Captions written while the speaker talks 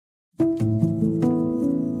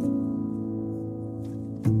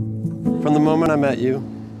moment I met you,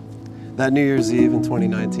 that New Year's Eve in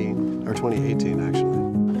 2019, or 2018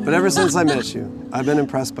 actually. But ever since I met you, I've been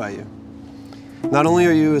impressed by you. Not only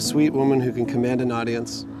are you a sweet woman who can command an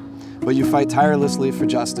audience, but you fight tirelessly for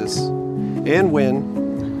justice and win.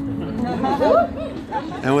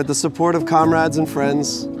 And with the support of comrades and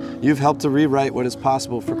friends, you've helped to rewrite what is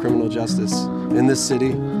possible for criminal justice in this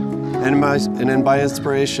city and by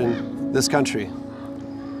inspiration, this country.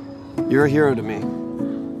 You're a hero to me.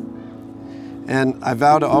 And I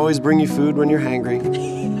vow to always bring you food when you're hangry,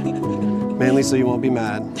 mainly so you won't be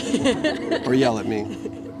mad or yell at me,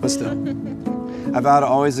 but still. I vow to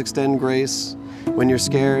always extend grace when you're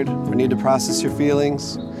scared or need to process your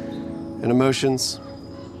feelings and emotions.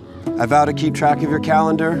 I vow to keep track of your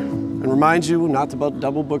calendar and remind you not to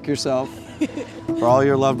double book yourself for all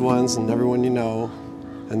your loved ones and everyone you know,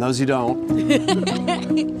 and those you don't,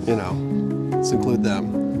 you know, let's include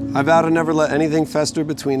them. I vow to never let anything fester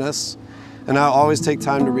between us, and I'll always take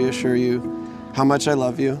time to reassure you how much I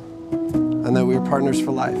love you and that we are partners for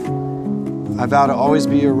life. I vow to always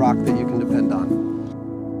be your rock that you can depend on.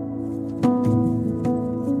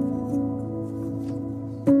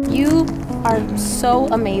 You are so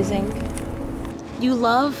amazing. You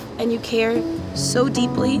love and you care so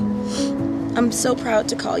deeply. I'm so proud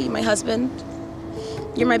to call you my husband.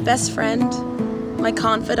 You're my best friend, my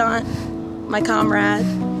confidant, my comrade,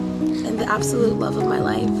 and the absolute love of my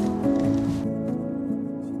life.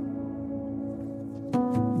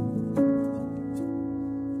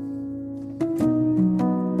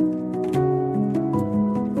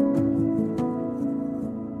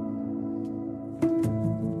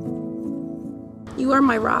 You are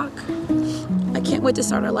my rock. I can't wait to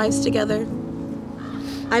start our lives together.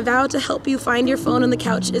 I vow to help you find your phone on the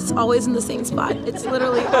couch. It's always in the same spot. It's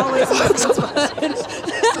literally always in the same spot.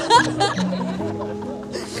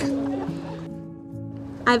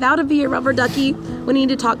 I vow to be your rubber ducky when you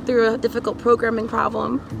need to talk through a difficult programming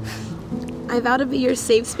problem. I vow to be your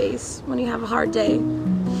safe space when you have a hard day.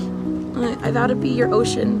 I vow to be your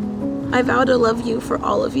ocean. I vow to love you for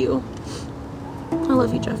all of you. I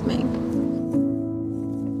love you, Jeff May.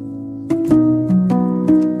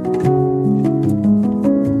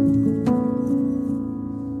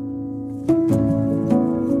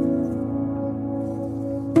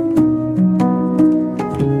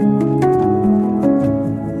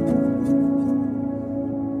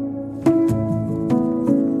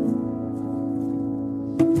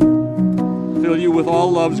 Fill you with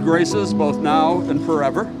all love's graces, both now and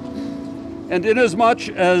forever. And inasmuch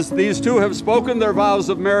as these two have spoken their vows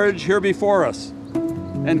of marriage here before us,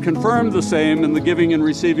 and confirmed the same in the giving and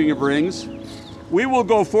receiving of rings, we will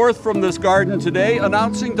go forth from this garden today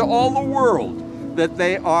announcing to all the world that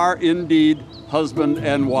they are indeed husband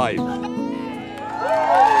and wife. You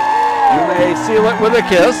may seal it with a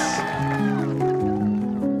kiss.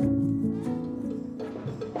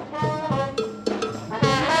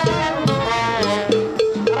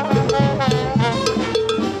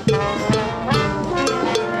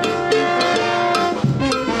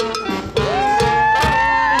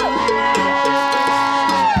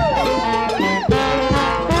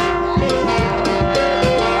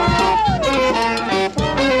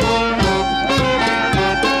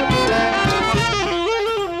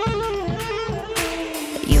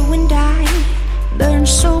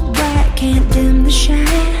 So bright, can't dim the shine.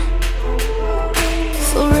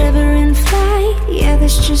 Forever in flight, yeah,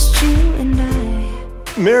 that's just you and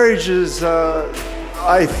I. Marriage is,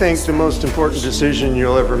 I think, the most important decision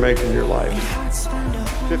you'll ever make in your life.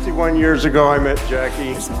 51 years ago, I met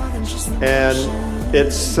Jackie, and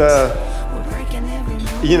it's,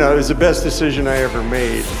 you know, it was the best decision I ever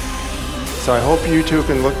made. So I hope you two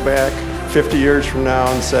can look back 50 years from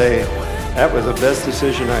now and say, that was the best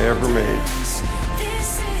decision I ever made.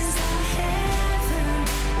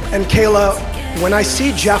 And Kaylah, when I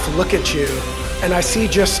see Jeff look at you, and I see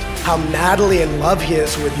just how madly in love he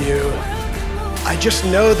is with you, I just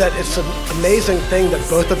know that it's an amazing thing that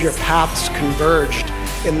both of your paths converged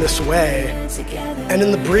in this way. And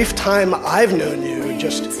in the brief time I've known you,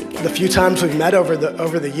 just the few times we've met over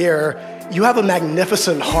the year, you have a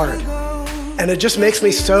magnificent heart. And it just makes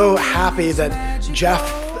me so happy that Jeff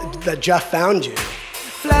found you.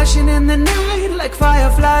 Flashing in the night like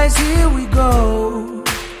fireflies, here we go.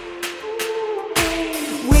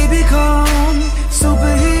 Become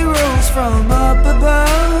superheroes from up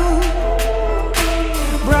above.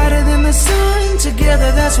 Brighter than the sun,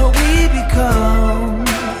 together that's what we become.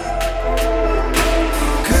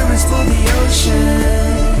 Currents for the ocean.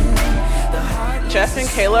 Jeff and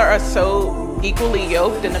Kaylah are so equally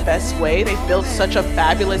yoked in the best way. They've built such a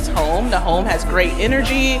fabulous home. The home has great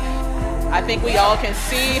energy. I think we all can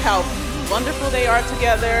see how wonderful they are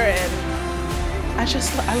together, and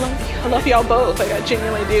I love y'all both. Like, I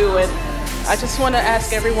genuinely do, and I just want to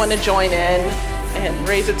ask everyone to join in and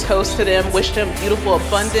raise a toast to them, wish them beautiful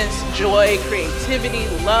abundance, joy, creativity,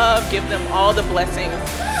 love, give them all the blessings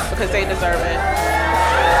because they deserve it.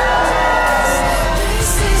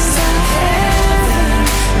 This is our heaven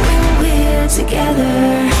when we're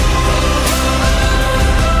together.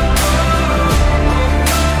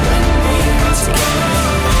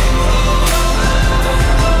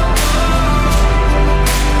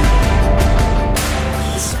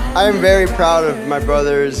 I am very proud of my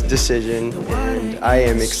brother's decision, and I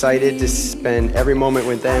am excited to spend every moment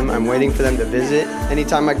with them. I'm waiting for them to visit.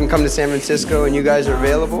 Anytime I can come to San Francisco and you guys are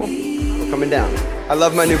available, we're coming down. I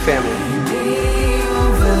love my new family.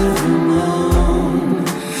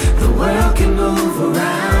 The world can move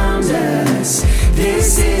around us.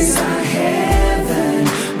 This is our heaven.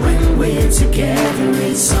 When we're together,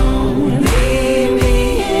 it's on.